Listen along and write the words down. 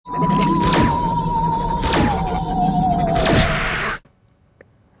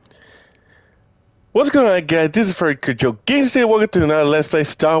What's going on, guys? This is Freddy Joe Games today. Welcome to another Let's Play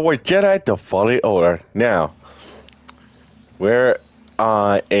Star Wars Jedi: The Fallen Order. Now, we're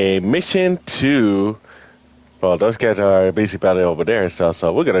on a mission to. Well, those guys are basically battling over there, so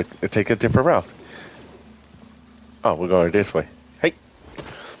we're gonna take a different route. Oh, we're going this way. Hey,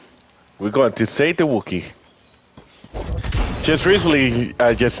 we're going to save the Wookiee. Just recently,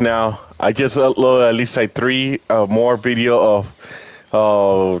 I just uploaded at least like 3 more video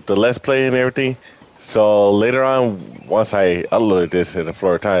of the Let's Play and everything. So later on, once I upload this in the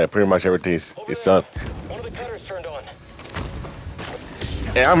floor of time, pretty much everything is done. One of the cutters turned on.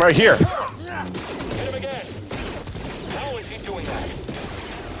 And I'm right here. Hit him again. How is he doing that?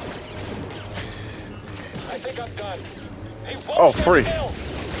 I think I'm done. He won't Oh, get free. killed.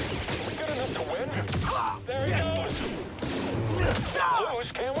 We good enough to win? There he goes.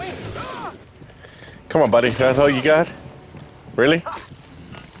 Lose, can we? Come on, buddy. That's all you got? Really?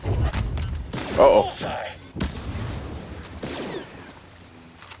 Uh-oh. Bullseye.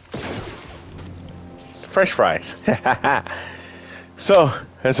 Fresh fries. So,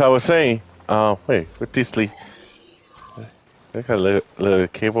 as I was saying, wait, with this leaf, there's got a little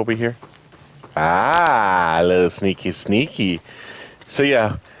cave over here. Ah, a little sneaky. So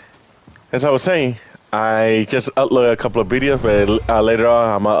yeah, as I was saying, I just uploaded a couple of videos, but later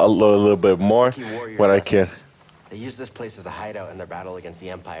on I'm gonna upload a little bit more when I can. They use this place as a hideout in their battle against the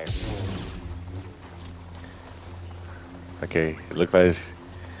Empire. Okay, it looks like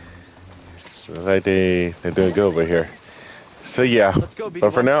they're doing good over here. So yeah, Let's go,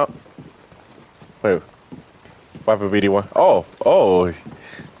 but for now, wait, wipe a BD1. Oh,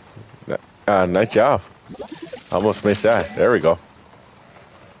 nice job. Almost missed that. There we go.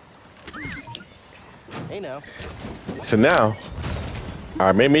 Hey now. So now,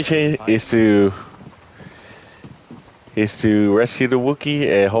 our main mission is to rescue the Wookiee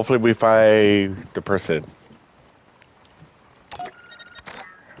and hopefully we find the person.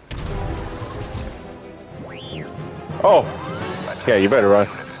 Oh, yeah, you better run.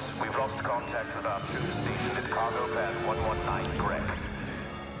 We've lost contact with our troops stationed at Cargo Pad 119 Greg.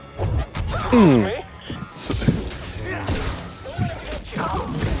 Me?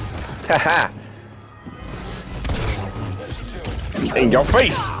 Haha. In your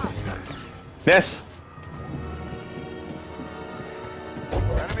face. Ness.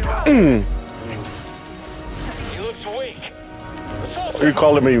 He looks weak. You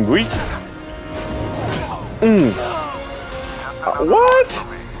calling me weak? What?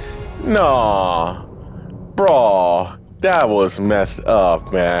 No, bro, that was messed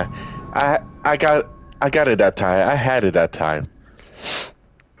up, man. I got it that time. I had it that time.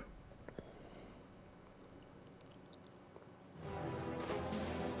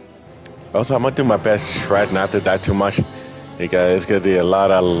 Also, I'm gonna do my best right not to die too much because it's gonna be a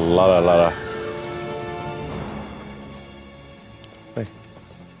lot of.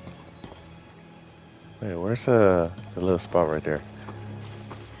 Wait, where's the little spot right there?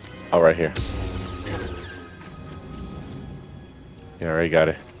 Oh, right here. Yeah, already got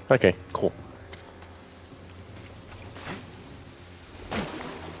it. Okay, cool.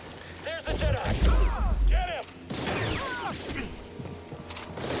 There's the Jedi. Get him.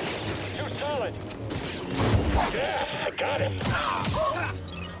 Too solid. Yeah, I got him.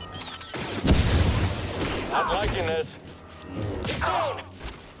 I'm liking this. He's down.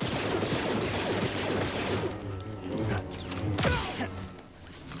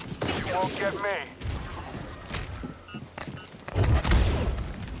 You won't get me.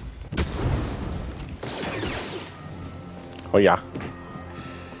 Oh yeah.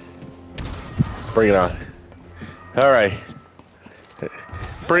 Bring it on. All right.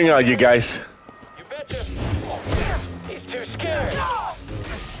 Bring it on, you guys. You betcha. He's too scared.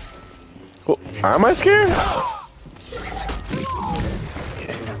 Oh, am I scared?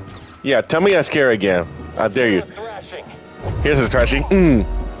 Yeah, tell me I'm scared again. I dare you. Thrashing. Here's the thrashing.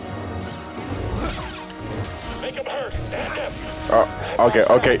 Make him hurt. Stand him. Oh, okay.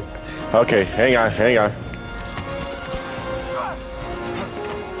 Hang on. You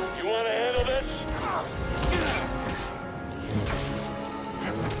want to handle this?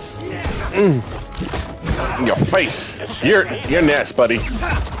 Your face. You're next, buddy.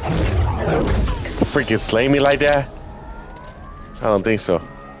 Freaking slay me like that? I don't think so.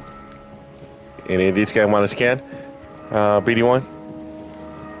 Any of these guys want to scan? BD1?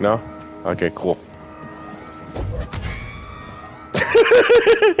 No? Okay, cool.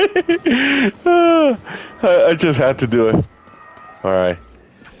 I just had to do it. Alright.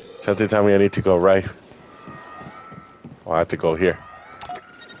 Something tell me I need to go right. Oh, I have to go here.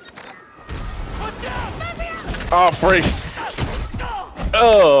 Oh, freak!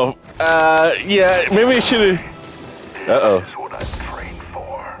 Oh, Yeah, maybe I should have. Uh-oh. That's what I trained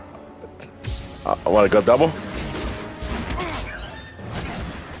for. I want to go double.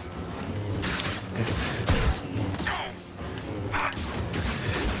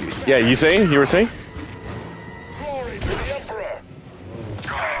 Yeah, you saying? You were saying? Glory to the Emperor!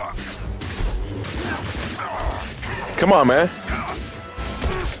 Come on, man.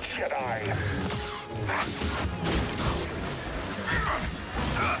 Jedi!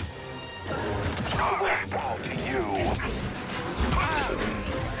 Bow to you.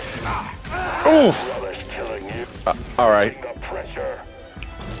 Oof. Relish killing you. All right. The pressure.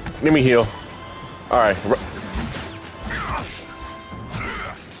 Let me heal. All right.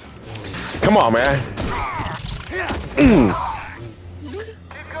 Come on, man.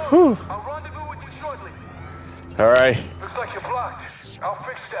 Whew. I'll rendezvous with you shortly. All right. Looks like you're blocked. I'll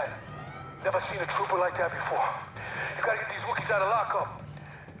fix that. Never seen a trooper like that before. You gotta get these Wookiees out of lockup.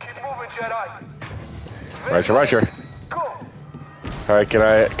 Keep moving, Jedi. Roger, roger. Go. All right, can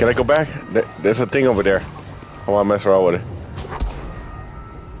I go back? There's a thing over there. I want to mess around with it.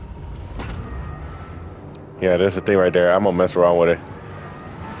 Yeah, there's a thing right there. I'm gonna mess around with it.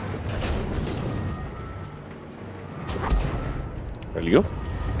 There you go.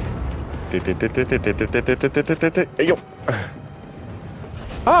 Hey, yo.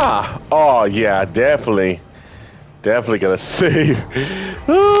 Ah! Oh yeah, definitely gonna save.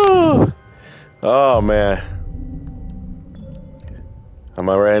 Ooh. Oh man. I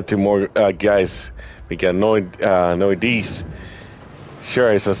might run into more guys. We got no these.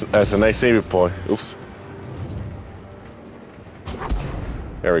 Sure, that's a nice saving point. Oops.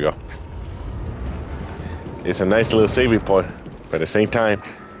 There we go. It's a nice little saving point, but at the same time.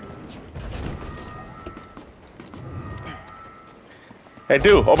 Hey,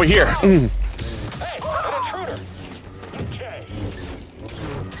 dude, over here. Hey, an intruder! Okay.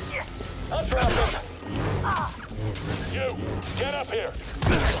 I'll drop him. You, get up here.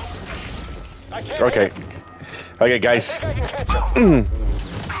 I can't Okay. hit him. Okay, guys. I think I can catch him.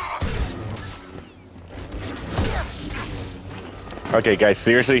 Okay, guys,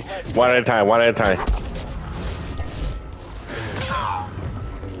 seriously? One at a time, one at a time.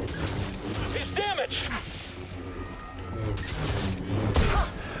 He's damaged.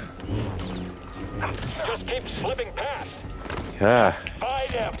 Just keep slipping past. Ah.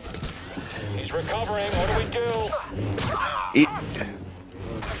 Fight him. He's recovering. What do we do? E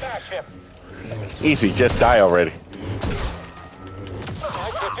Smash him. easy, just die already.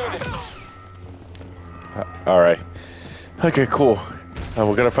 I can do this. Alright. Okay, cool.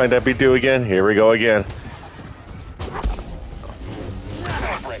 We're gonna find that B2 again. Here we go again.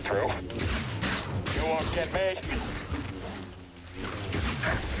 Breakthrough. You won't get me.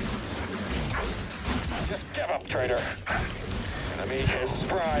 Just give up, traitor. Enemy is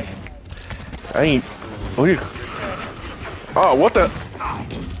spry. I ain't. What are you? Oh, what the?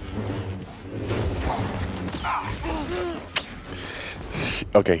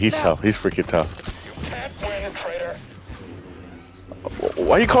 Okay, he's tough. He's freaking tough. You can't win, traitor.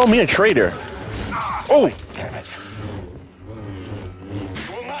 Why you call me a traitor? Oh! Damn it.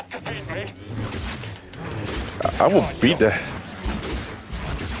 You will not defeat me. I will beat that.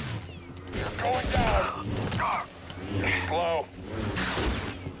 You're going down. Slow.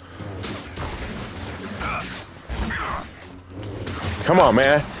 Come on,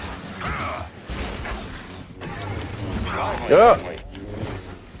 man. Lively, Yeah. lively.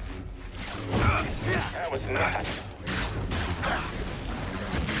 That was nuts.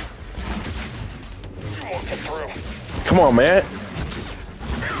 You won't get through. Come on, man.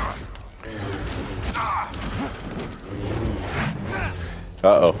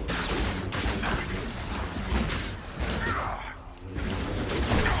 Uh-oh.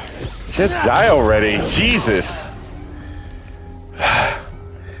 Just die already. Jesus.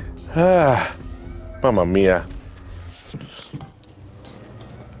 Ah, Mamma mia.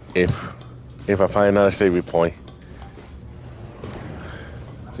 If I find another saving point.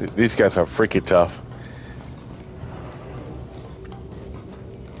 These guys are freaking tough.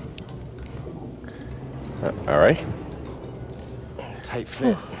 All right. Tight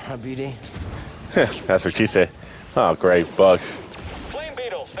fit, huh, BD? That's what she said. Oh, great. Bugs. Flame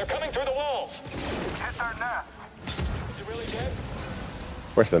beetles. They're coming through the walls. Hit their nest. Is it really dead?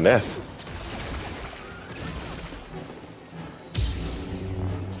 Where's the nest?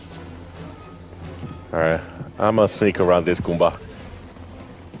 All right. I'm going to sneak around this Goomba.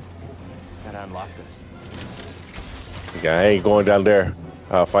 Gotta unlock this. Yeah, I ain't going down there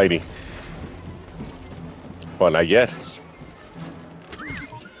fighting. Well, not yet.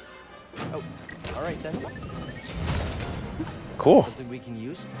 Oh, all right then. Cool. Something we can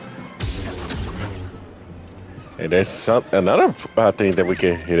use? And there's another thing that we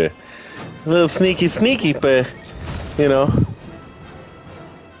can hit it. A little sneaky, but you know,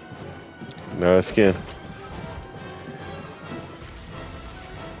 no skin.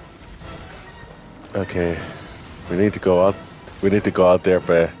 Okay, we need to go out. We need to go out there,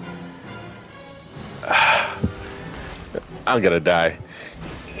 but I'm gonna die.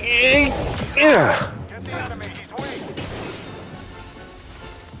 Yeah. Get the enemy. He's weak.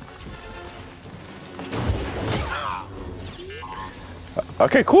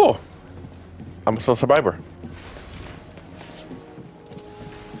 Okay, cool. I'm still a survivor.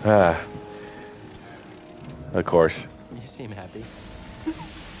 Ah, of course. You seem happy.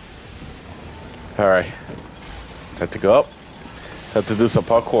 All right, time to go up. Have to do some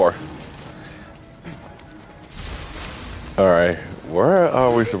parkour. All right, where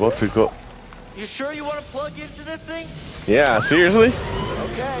are we supposed to go? You sure you want to plug into this thing? Yeah, seriously?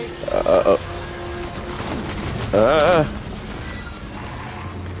 Okay.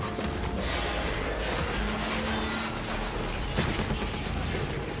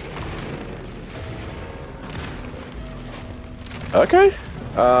 Okay.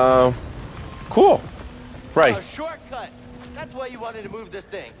 Cool. Right. A shortcut. That's why you wanted to move this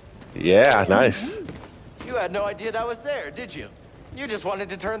thing. Yeah, nice. You had no idea that was there, did you? You just wanted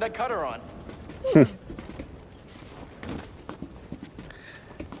to turn that cutter on.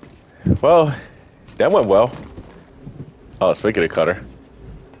 Well, that went well. Oh, speaking of cutter.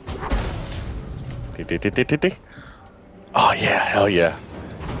 Oh yeah, hell yeah.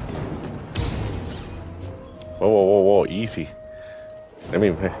 Whoa, easy. I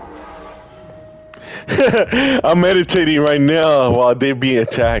mean, I'm meditating right now while they're being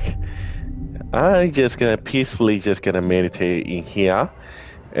attacked. I'm just gonna peacefully meditate in here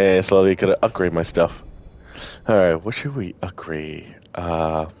and slowly gonna upgrade my stuff. Alright, what should we upgrade?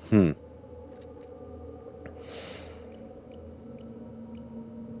 Let's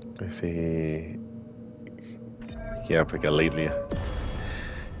see. Yeah, pick a lately.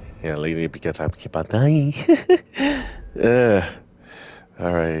 Yeah, lately because I keep on dying.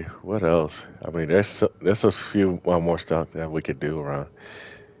 Alright, what else? I mean, there's a few more stuff that we could do around.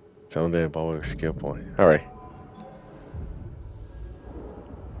 Something about a skill point. Alright.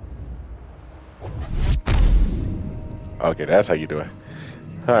 Okay, that's how you do it.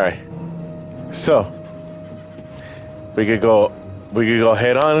 Alright. So we could go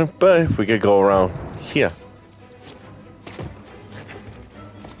head on, but we could go around here.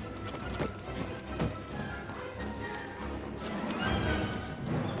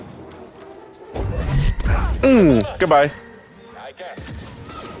 Goodbye. I guess.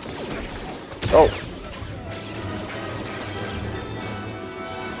 Oh.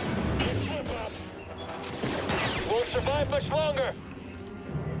 Won't survive much longer.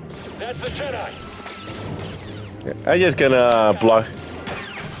 That's the Jedi. I just gonna block.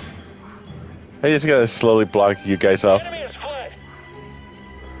 I just gotta slowly block you guys off. Enemy has fled.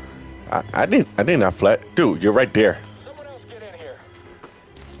 I did not flat. Dude, you're right there. Someone else get in here.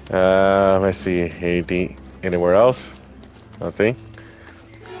 Let's see. Anything anywhere else? Nothing.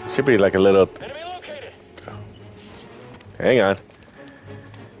 Should be like a little. Enemy located. Hang on.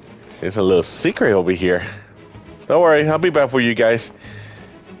 There's a little secret over here. Don't worry, I'll be back for you guys.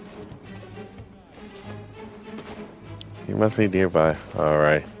 You must be nearby.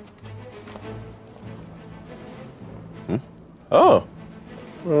 Alright. Oh.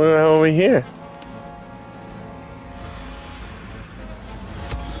 We're over here.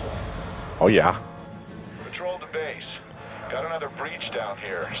 Oh yeah. Patrol the base. Got another breach down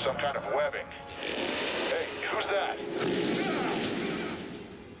here. Some kind of webbing. Hey, who's that?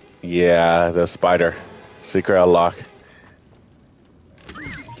 Yeah, the spider. Secret unlock.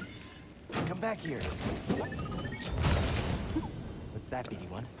 Come back here. What's that,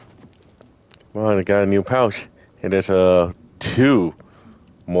 BD1? Well, I got a new pouch. And there's two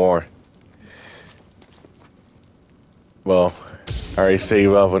more. Well, I already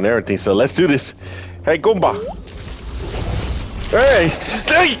saved up and everything, so let's do this. Hey, Goomba. Hey!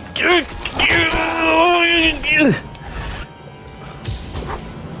 Hey!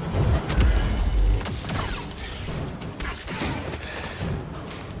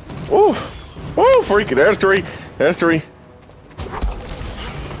 Ooh! Ooh, freaking, there's three. There's three.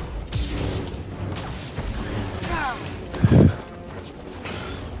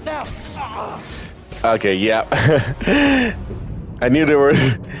 Okay, yeah. I knew there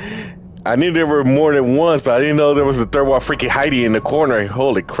were more than once, but I didn't know there was a third one freaking hiding in the corner.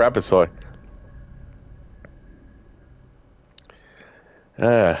 Holy crap, it's hard.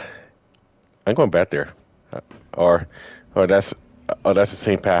 I'm going back there. Or Oh, that's the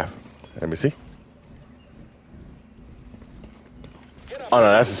same path. Let me see. Oh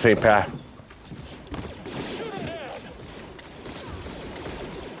no, that's the same path.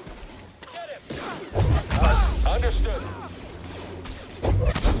 Understood.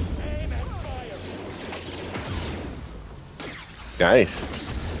 Nice.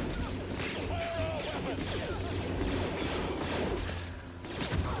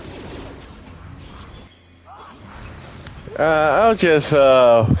 I'll just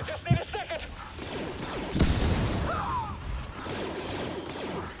I just need a second.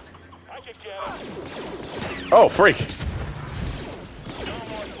 I can get him. Oh, freak. No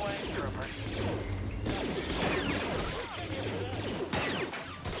more flamethrowers.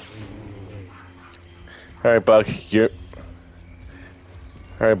 All right, Buck.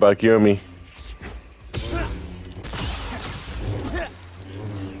 All right, Buck. You and me.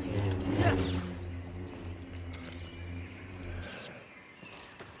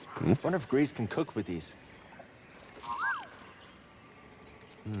 Wonder if Grease can cook with these.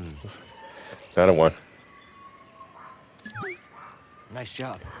 Another one. Nice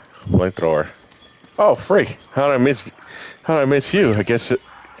job. Flamethrower. Oh, freak. How did I miss you? I guess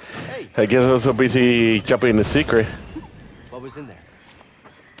Hey, I was so busy jumping in the secret. what was in there?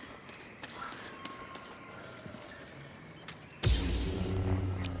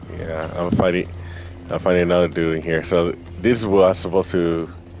 Yeah, I'm fighting another dude in here. So this is what I'm supposed to.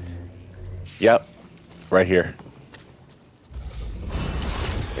 Yep, right here.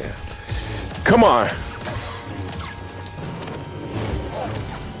 Yeah. Come on.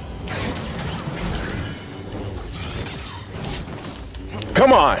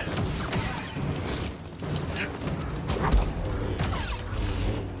 Come on.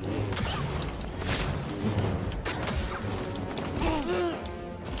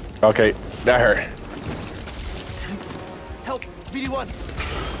 Okay, that hurt. Help! BD1!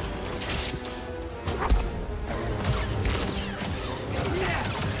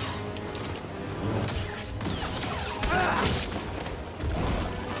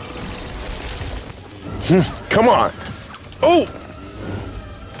 Come on. Oh.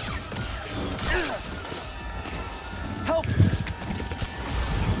 Help!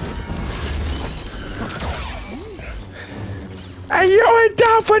 Hey, you ain't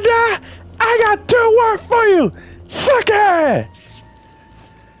down for that? I got 2 work for you. Suck it.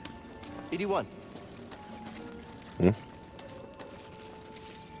 BD1.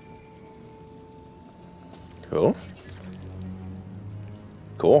 Cool.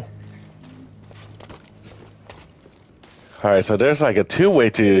 Cool. Alright, so there's like a 2-way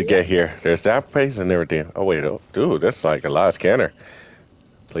to get here. There's that place and everything. Oh wait, oh, dude, that's like a lot of scanner.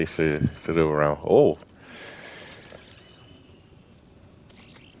 Place to do around. Oh.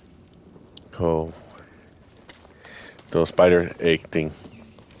 Cool. Those spider egg thing.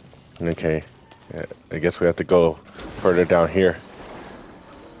 Okay. I guess we have to go further down here.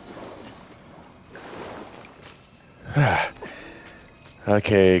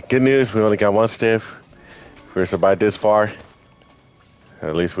 Okay, good news. We only got 1 stiff. If we survived this far,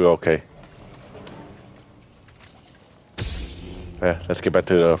 at least we're okay. Yeah, let's get back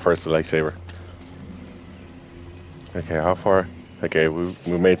to the first lightsaber. Okay, how far? Okay,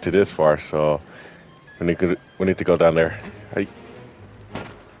 we made it to this far, so we need to go down there. Hey.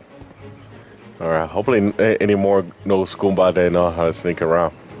 All right. Hopefully, any more no Skoomba they know how to sneak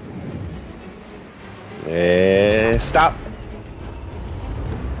around. And stop.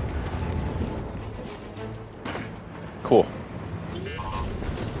 Cool.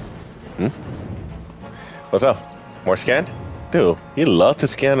 What's up? More scan? Dude, you love to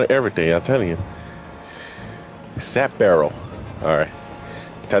scan everything, I'm telling you. Sap barrel. Alright.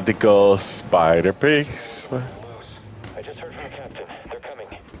 Tactical spider pigs. Loose. I just heard from the captain. They're coming.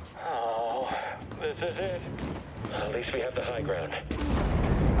 Oh, this is it. At least we have the high ground.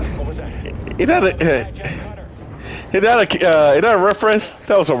 What was that? Is that a reference?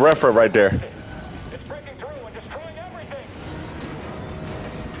 That was a reference right there. It's breaking through and destroying everything.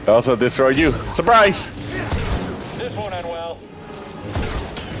 Also destroy you. Surprise! This won't end well.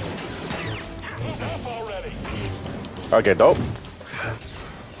 Enough already. Okay,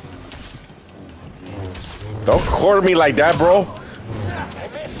 don't corner me like that, bro.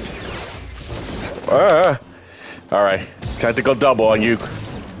 All right, time to go double on you.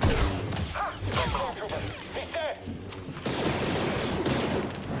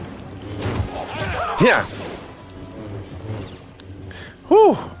 Yeah.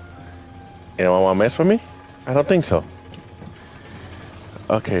 Whew. Anyone want to mess with me? I don't think so.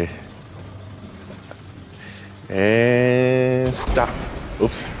 Okay. And stop.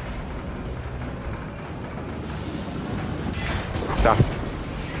 Oops. Stop.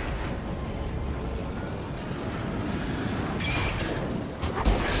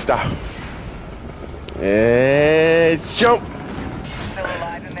 Stop. And jump. Still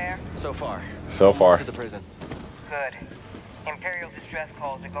alive in there? So far. So Almost far. to the prison. Good. Imperial distress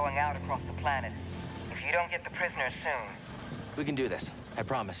calls are going out across the planet. If you don't get the prisoners soon. We can do this. I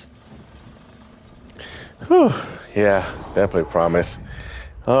promise. Whew. Yeah, definitely promise.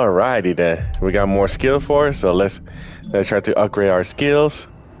 Alrighty then. We got more skill for us, so let's try to upgrade our skills.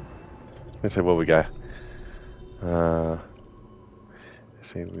 Let's see what we got. Let's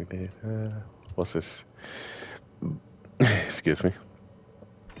see what we did. What's this? Excuse me.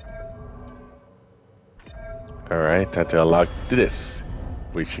 Alright, time to unlock this.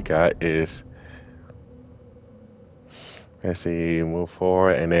 Which you got is, let's see, move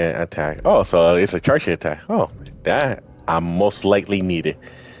forward and then attack. Oh, so it's a charging attack. Oh, that I most likely need it.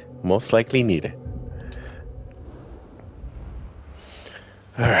 Most likely need it.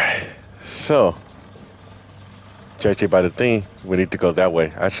 Alright, so judging by the thing, we need to go that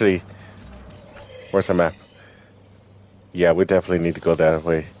way. Actually, where's the map? Yeah, we definitely need to go that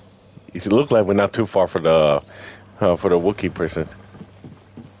way. It looks like we're not too far for the Wookiee person.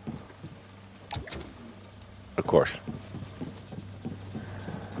 Of course.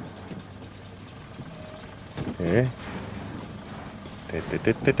 Okay.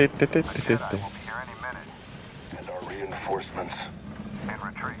 Jedi will be here any minute. And our reinforcements? In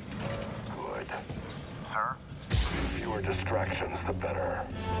retreat. Good. Sir? The fewer distractions, the better.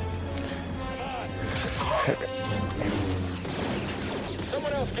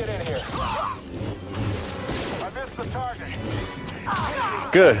 Someone else get in here. I missed the target.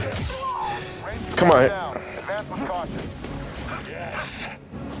 Good. Come on. Down. Advance with caution. Yes.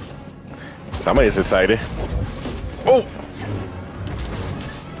 Somebody's excited. Oh!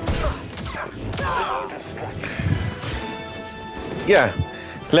 Yeah,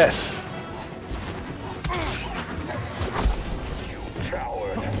 less.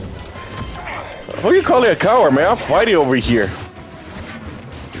 Coward. Who you calling a coward, man? I'm fighting over here.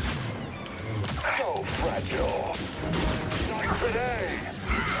 So fragile. Not today.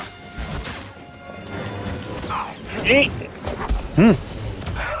 Eat. You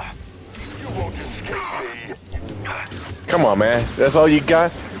won't escape me. Come on, man. That's all you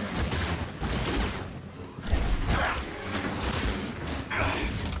got?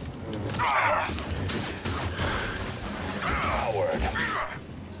 Coward.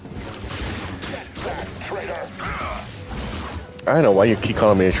 Get back, traitor. I don't know why you keep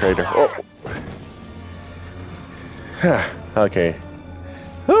calling me a traitor. Oh. Okay.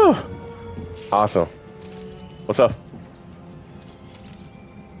 Whew. Awesome. What's up?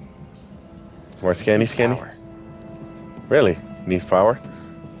 More scanny, scanny? Power. Really? Needs power?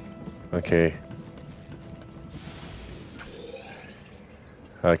 Okay.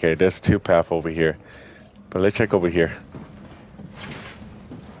 Okay, there's two paths over here. But let's check over here.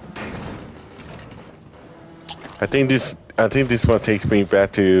 I think this one takes me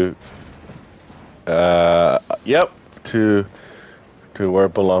back to yep, to where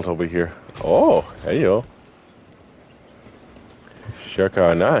it belongs over here. Oh, there you go. Sure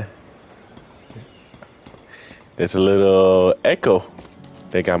car or not. There's a little echo.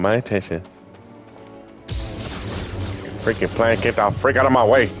 They got my attention. Freaking plane, get the freak out of my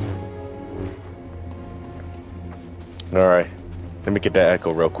way. Alright. Let me get that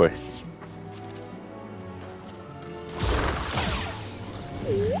echo real quick.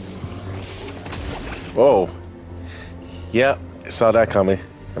 Whoa. Yep, saw that coming.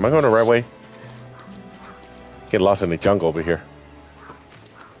 Am I going the right way? Get lost in the jungle over here.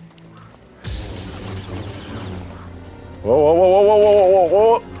 Whoa, whoa, whoa, whoa, whoa, whoa,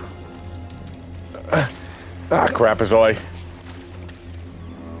 whoa, whoa. Ah, crap, Zoe.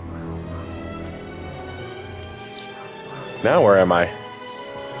 Now where am I?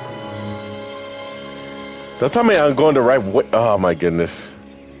 Don't tell me I'm going the right way. Oh my goodness.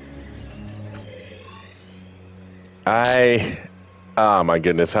 Oh my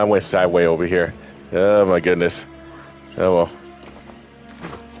goodness, I went sideways over here. Oh my goodness. Oh well.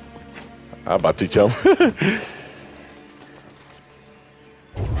 I'm about to jump.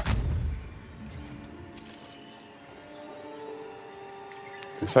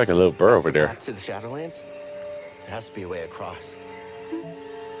 It's like a little burr over there. Back to the Shadowlands? There has to be a way across.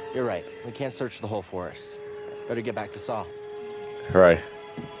 You're right. We can't search the whole forest. Better get back to Saw. Right.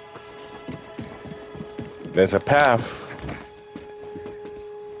 There's a path.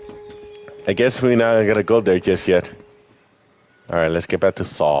 I guess we're not gonna go there just yet. Alright, let's get back to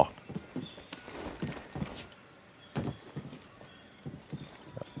Saw.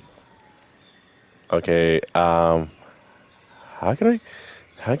 Okay, how how can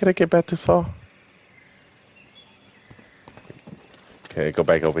I get back to Saul? Okay, go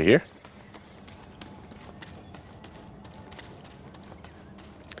back over here.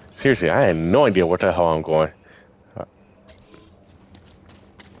 Seriously, I had no idea what the hell I'm going.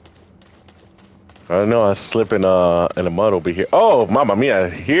 I don't know, I was slipping in the mud over here. Oh, mamma mia!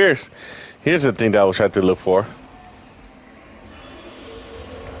 Here's the thing that I was trying to look for.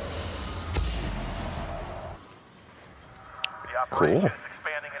 The operation is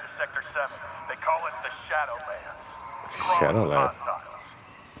expanding into Sector 7. They call it the Shadowlands. Shadowlands. Hostiles.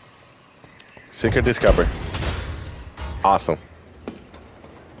 Secret discovered. Awesome.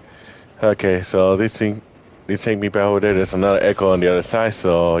 Okay, so these take me back over there. There's another echo on the other side,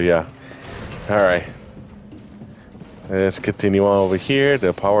 so yeah. Alright. Let's continue on over here.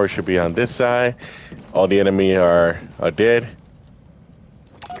 The power should be on this side. All the enemy are dead.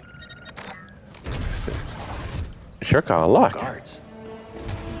 Sure got unlocked. Guards.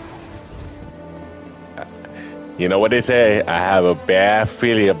 You know what they say? I have a bad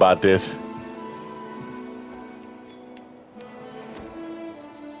feeling about this.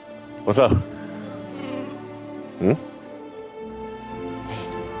 What's up? Hmm?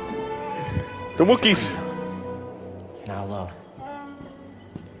 The Wookiees! You're not alone.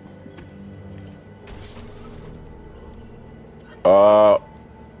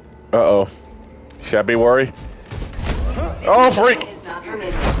 Uh-oh. Should I be worried? Oh, freak!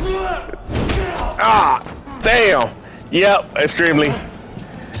 Ah! Damn! Yep, extremely.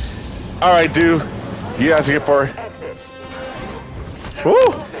 Alright, dude. You guys get for it. Woo!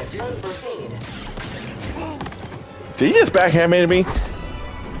 Did you just backhanded me?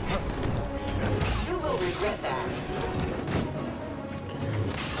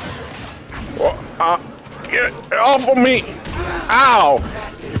 Get off of me! Ow!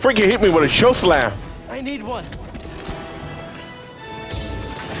 You freaking hit me with a show slam. I need one.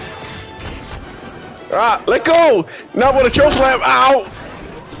 Ah, let go! Not with a choke slam. Ow!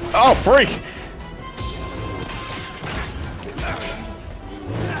 Oh, freak!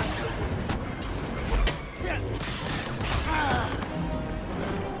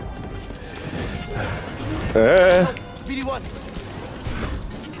 BD1.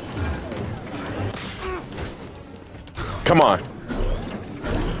 Come on.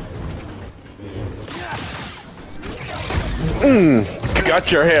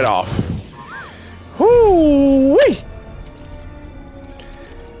 Got your head off. Whoo-wee!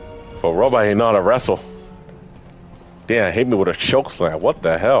 For robot ain't not a wrestle. Damn, hit me with a choke slam. What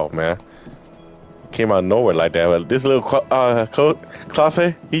the hell, man? Came out of nowhere like that. But this little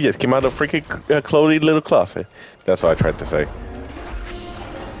closet, he just came out of freaking clothy little closet. That's what I tried to say.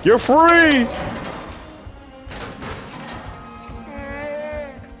 You're free!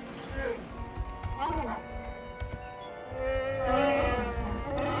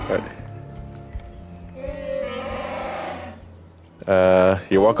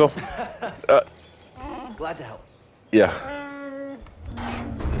 You're welcome. Glad to help. Yeah.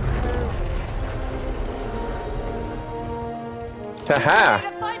 Haha.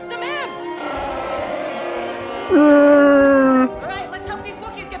 To find some imps. All right, let's help these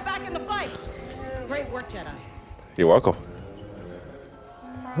Wookiees get back in the fight. Great work, Jedi. You're welcome.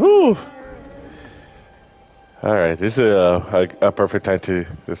 Woo. All right, this is a perfect time to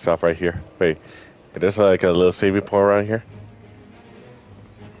stop right here. Wait, there's like a little saving point around here.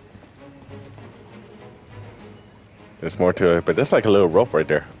 There's more to it, but there's like a little rope right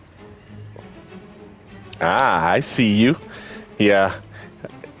there. Ah, I see you. Yeah,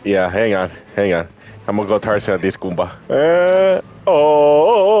 hang on. I'm gonna go Tarzan this Goomba. Hey.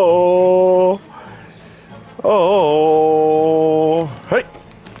 Oh.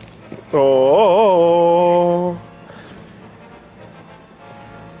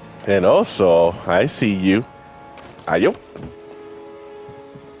 And also, I see you. Ayo.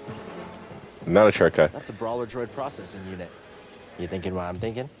 Not a shortcut. That's a brawler droid processing unit. You thinking what I'm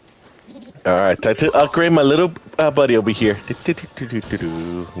thinking? Alright, time to upgrade my little buddy over here.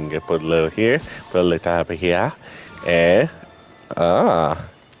 I'm gonna put a little here, put a little over here. And, so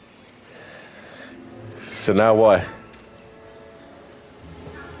now what?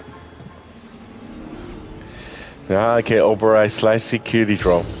 Now I can override Slice security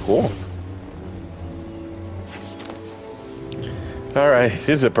drone. Cool. Alright,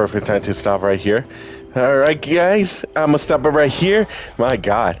 this is a perfect time to stop right here. Alright guys, I'm gonna stop it right here. My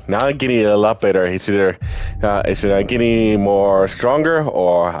god, now I'm getting a lot better. It's either I'm getting more stronger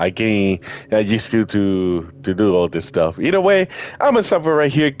or I'm getting used to do all this stuff. Either way, I'm gonna stop it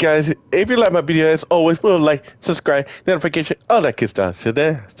right here guys. If you like my video, as always, please like, subscribe, notification, all that good stuff. So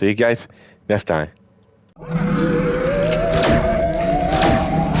then, see you guys next time.